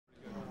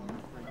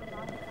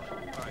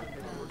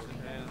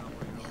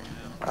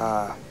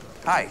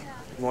Hi.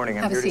 Good morning.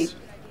 I'm Have a here seat.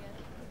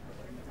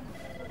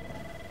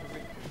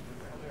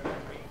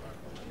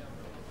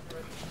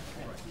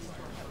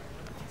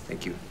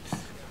 Thank you.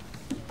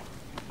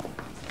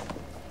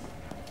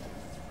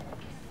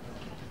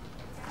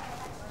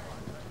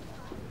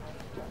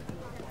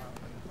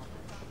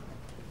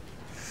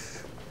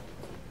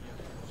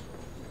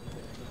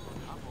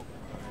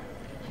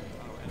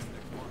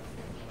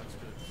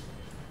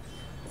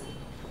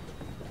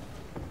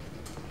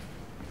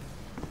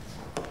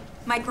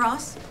 Mike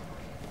Ross?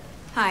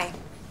 Hi.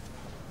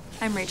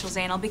 I'm Rachel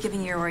Zane. I'll be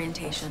giving you your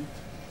orientation.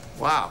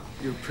 Wow,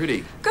 you're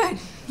pretty. Good.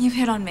 You've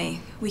hit on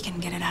me. We can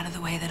get it out of the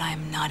way that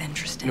I'm not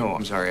interested. No,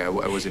 I'm sorry. I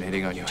wasn't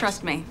hitting on you.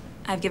 Trust me.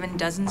 I've given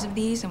dozens of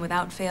these, and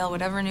without fail,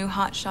 whatever new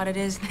hotshot it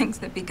is thinks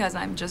that because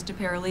I'm just a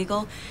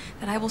paralegal,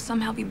 that I will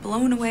somehow be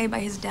blown away by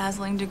his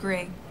dazzling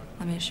degree.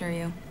 Let me assure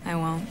you, I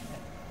won't.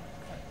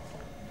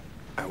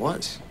 I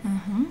was.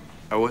 Mm-hmm.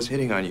 I was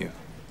hitting on you.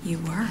 You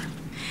were.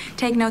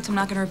 Take notes. I'm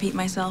not going to repeat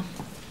myself.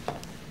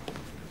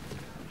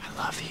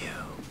 I love you.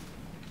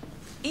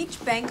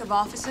 Each bank of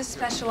offices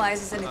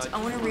specializes in its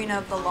own arena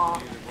of the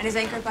law and is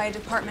anchored by a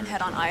department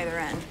head on either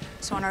end.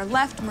 So on our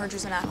left,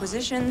 mergers and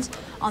acquisitions.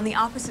 On the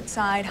opposite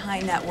side,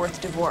 high net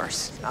worth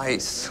divorce.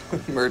 Nice.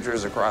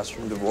 Mergers across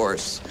from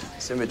divorce.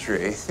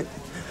 Symmetry.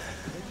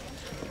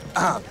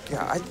 Yeah,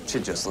 I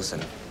should just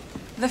listen.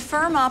 The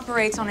firm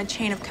operates on a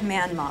chain of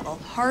command model.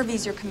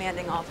 Harvey's your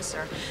commanding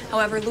officer.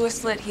 However,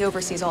 Louis Litt, he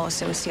oversees all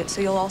associates,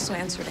 so you'll also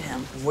answer to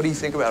him. What do you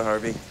think about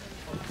Harvey?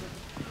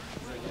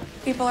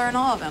 People are in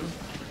awe of him.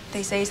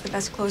 They say he's the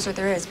best closer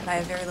there is, but I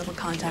have very little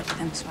contact with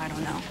him, so I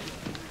don't know.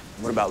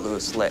 What about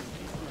Louis Litt?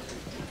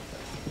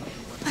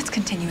 Let's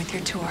continue with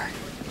your tour.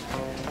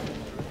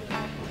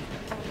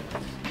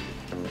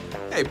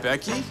 Hey,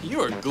 Becky,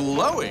 you are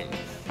glowing.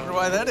 Wonder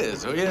why that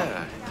is. Oh,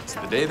 yeah. It's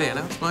the day they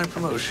announced my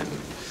promotion.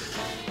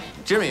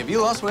 Jimmy, have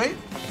you lost weight?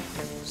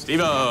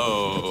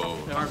 Steve-O.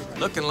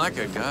 Looking like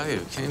a guy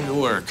who came to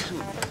work.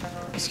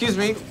 Excuse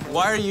me,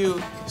 why are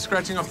you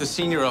scratching off the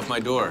senior off my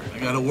door? I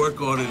got a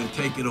work order to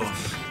take it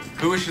off.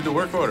 Who issued the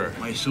work order?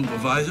 My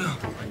supervisor.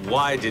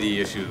 Why did he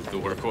issue the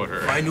work order?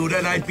 If I knew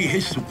that, I'd be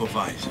his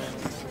supervisor.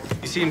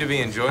 You seem to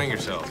be enjoying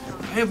yourself.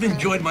 I have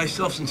enjoyed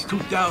myself since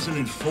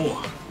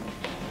 2004.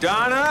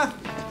 Donna?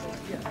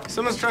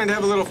 Someone's trying to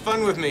have a little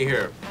fun with me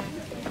here.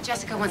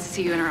 Jessica wants to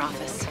see you in her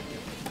office.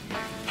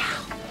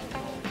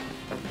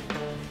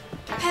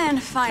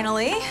 And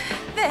finally,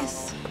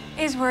 this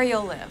is where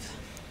you'll live.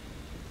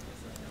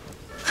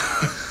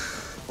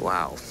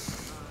 Wow.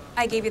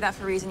 I gave you that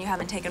for a reason. You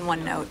haven't taken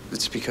one note.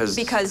 It's because...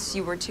 Because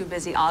you were too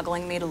busy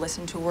ogling me to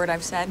listen to a word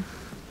I've said.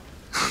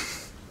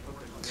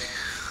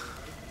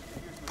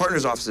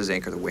 Partner's offices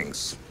anchor the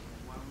wings.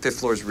 5th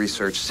floor's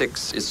research,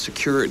 6 is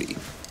security.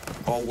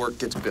 All work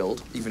gets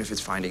billed, even if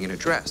it's finding an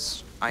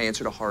address. I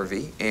answer to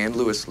Harvey and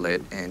Louis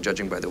Litt, and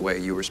judging by the way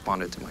you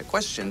responded to my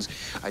questions,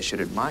 I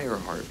should admire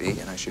Harvey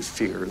and I should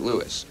fear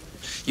Louis.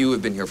 You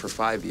have been here for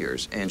 5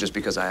 years, and just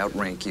because I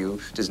outrank you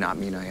does not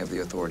mean I have the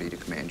authority to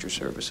command your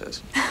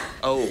services.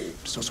 Oh,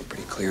 it's also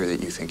pretty clear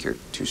that you think you're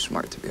too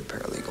smart to be a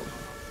paralegal.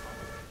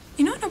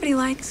 You know what nobody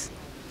likes?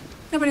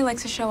 Nobody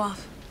likes to show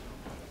off.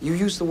 You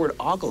used the word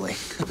ogling.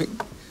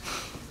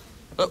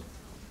 Oh,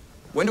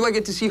 when do I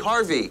get to see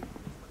Harvey?